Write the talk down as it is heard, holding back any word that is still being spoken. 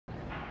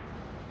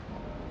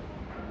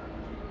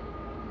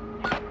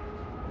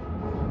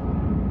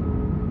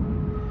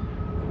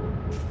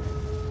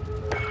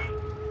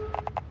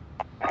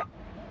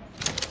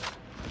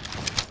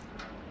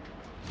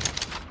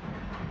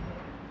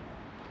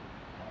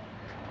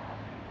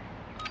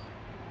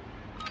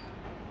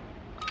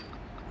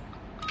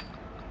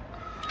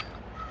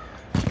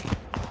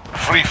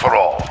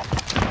free-for-all.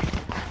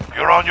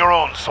 You're on your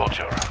own,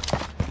 soldier.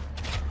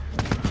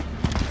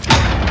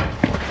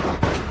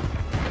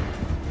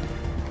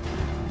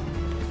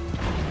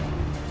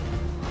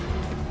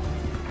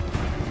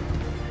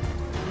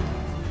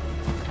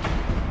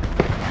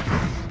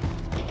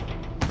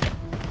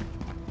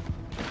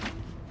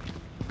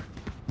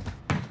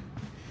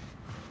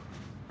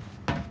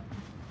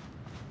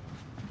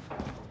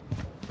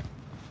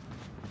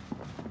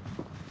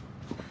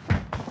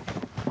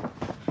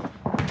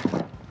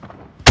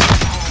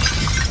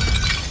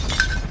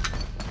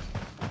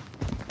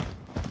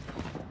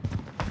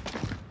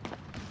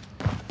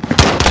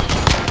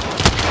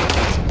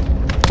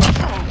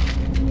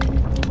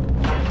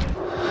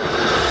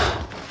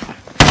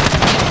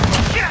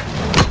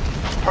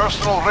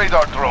 Personal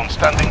radar drone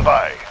standing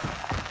by.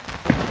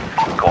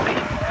 Copy.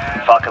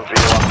 Falcon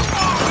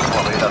 3-1.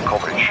 On radar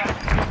coverage.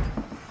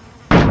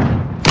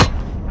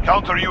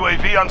 Counter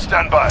UAV on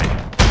standby.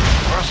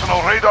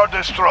 Personal radar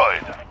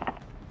destroyed.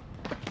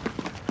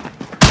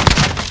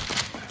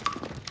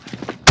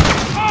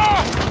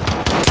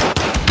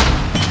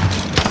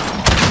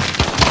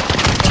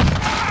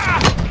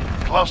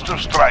 Cluster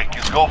strike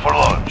is go for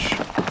launch.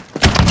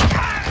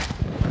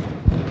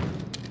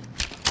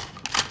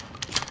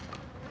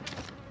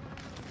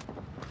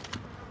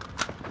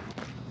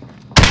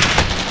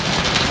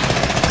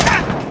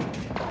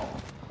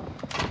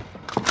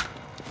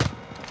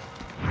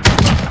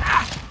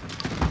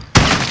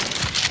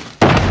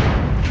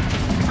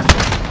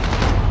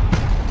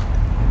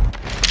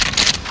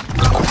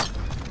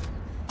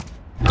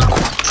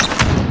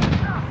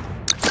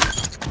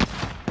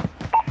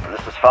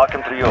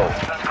 Falcon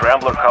 3-0.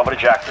 Scrambler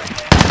coverage active.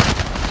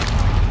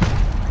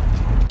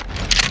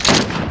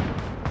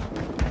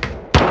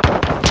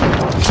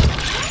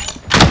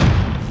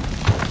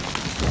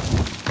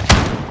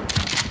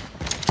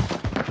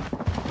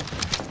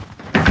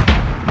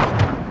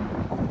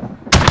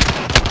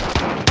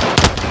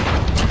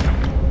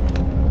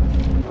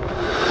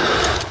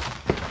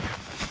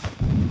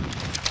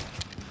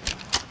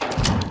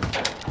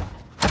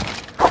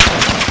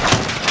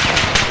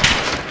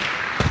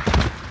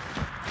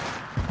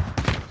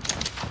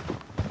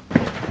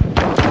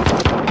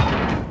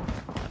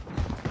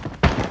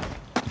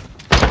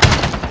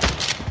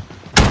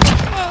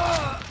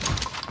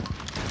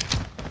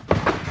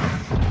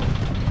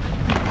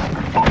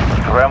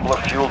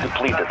 Scrambler fuel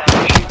depleted.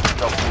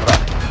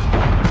 Self-destruct.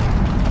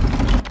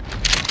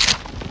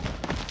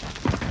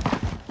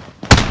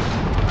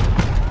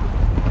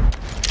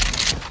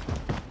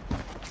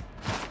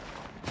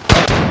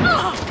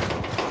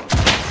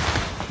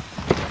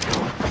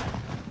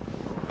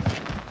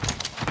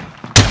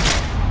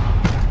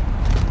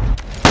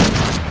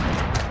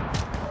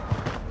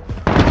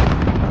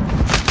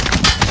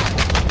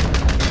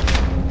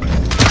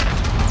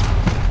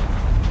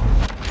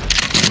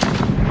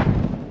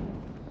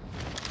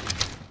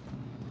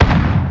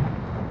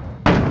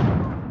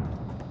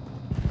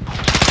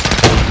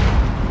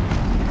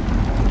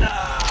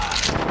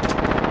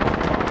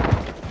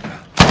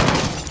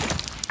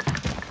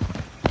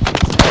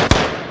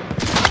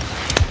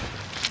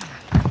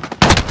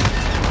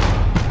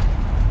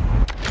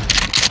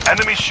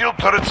 Enemy shield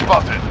turret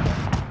spotted.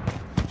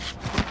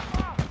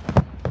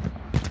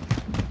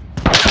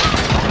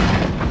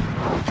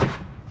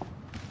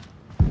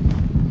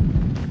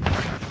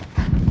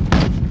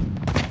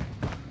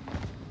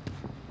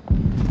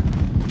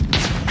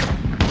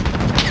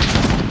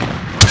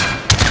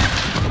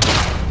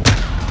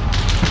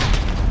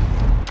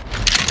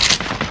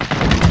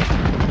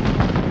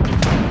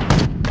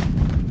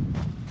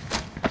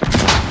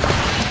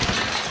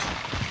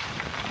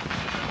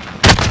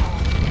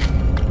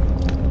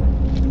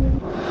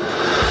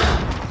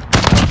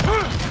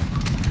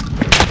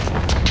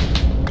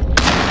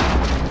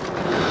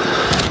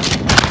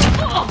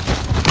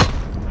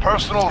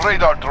 Personal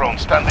radar drone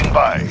standing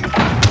by.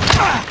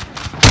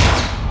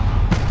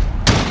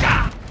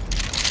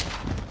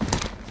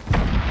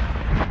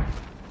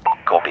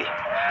 Copy.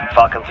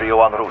 Falcon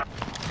 3-0 en route.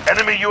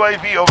 Enemy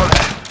UAV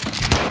overhead.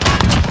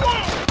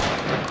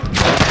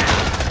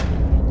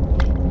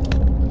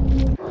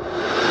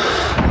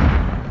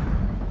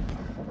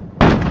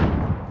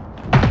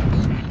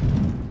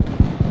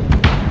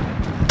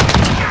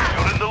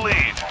 You're in the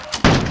lead.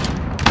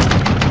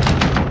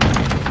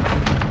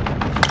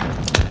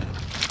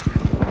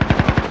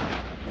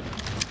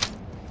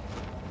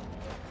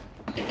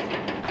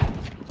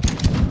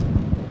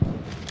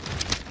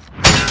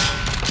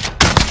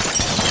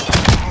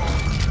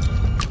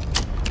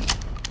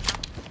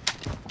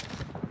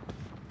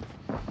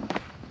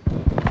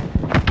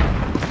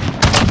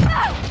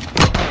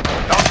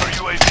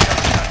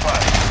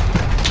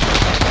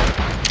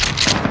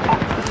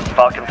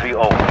 Falcon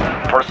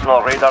 3-0.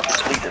 Personal radar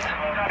depleted.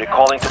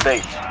 Recalling to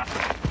base.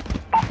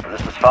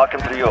 This is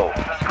Falcon 3-0.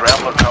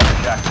 Scrambler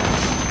coverage active.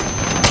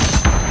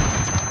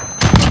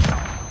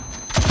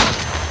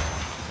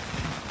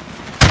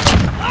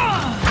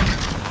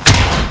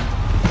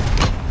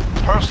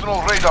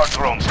 Personal radar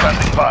drone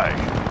standing by.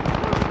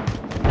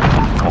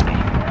 Copy.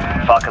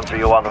 Falcon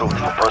 3-0 en route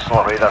for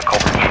personal radar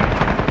coverage.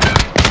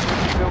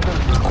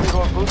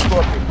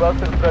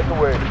 Cluster straight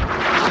away.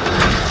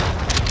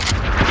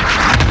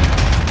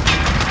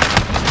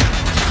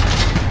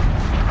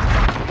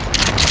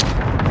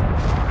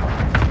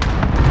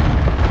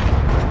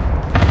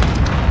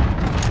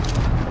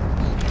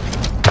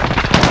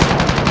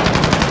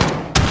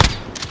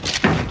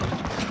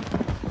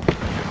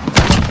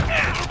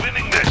 We're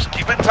winning this.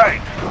 Keep it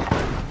tight.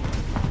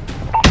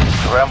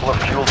 Scrambler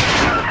fuel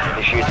depleted.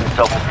 Initiating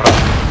self-destruct.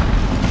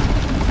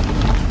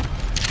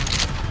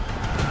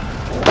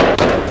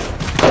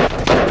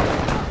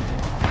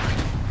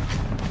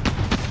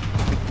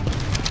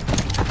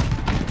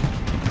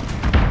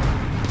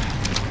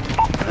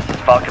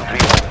 Falcon 3-0.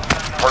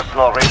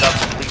 Personal radar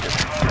completed.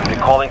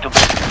 Recalling to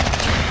base.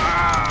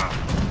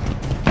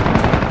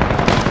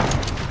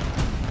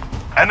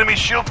 Enemy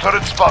shield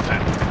turret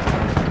spotted.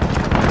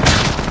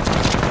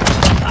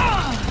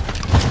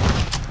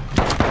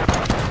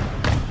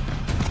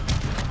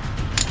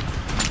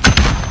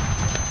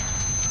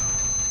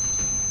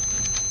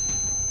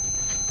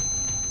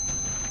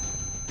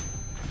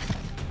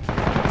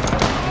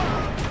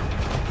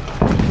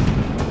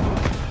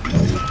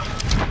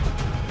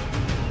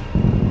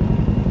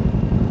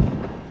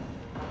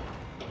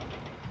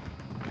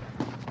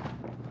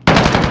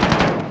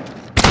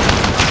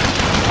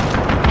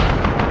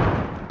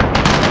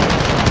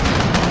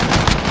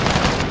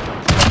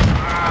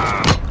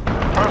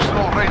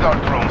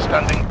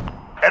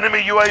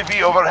 Enemy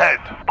UAV overhead.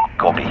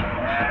 Copy.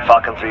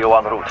 Falcon 3-0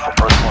 en route for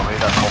personal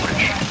radar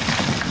coverage.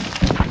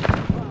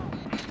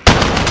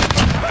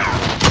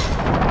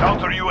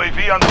 Counter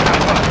UAV on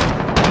standby.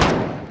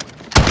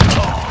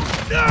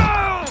 No!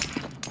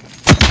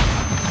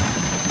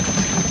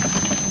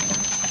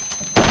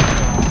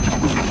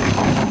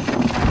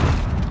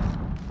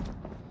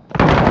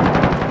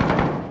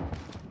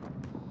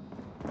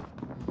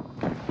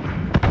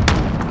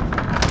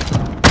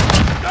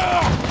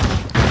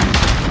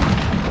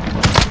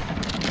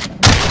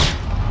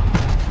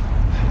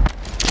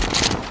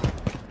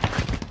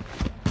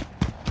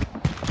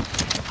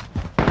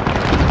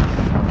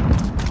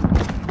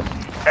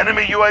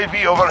 Enemy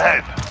UAV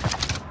overhead.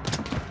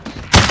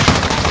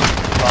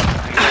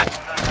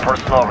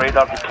 Personal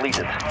radar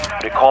depleted.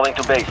 Recalling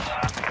to base.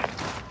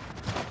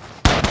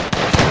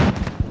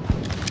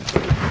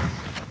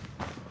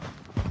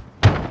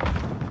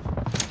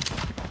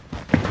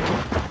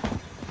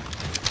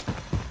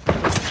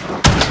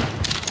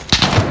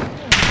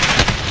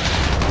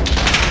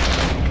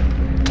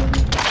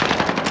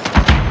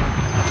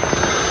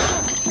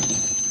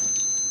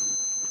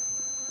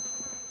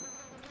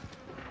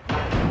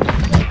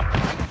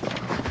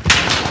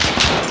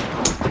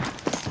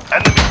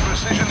 Enemy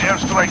precision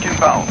airstrike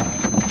inbound.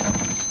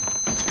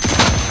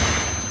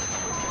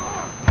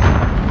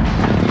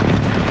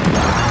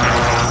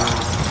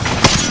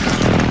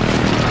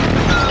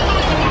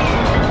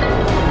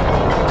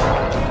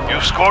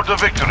 You've scored a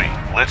victory.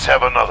 Let's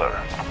have another.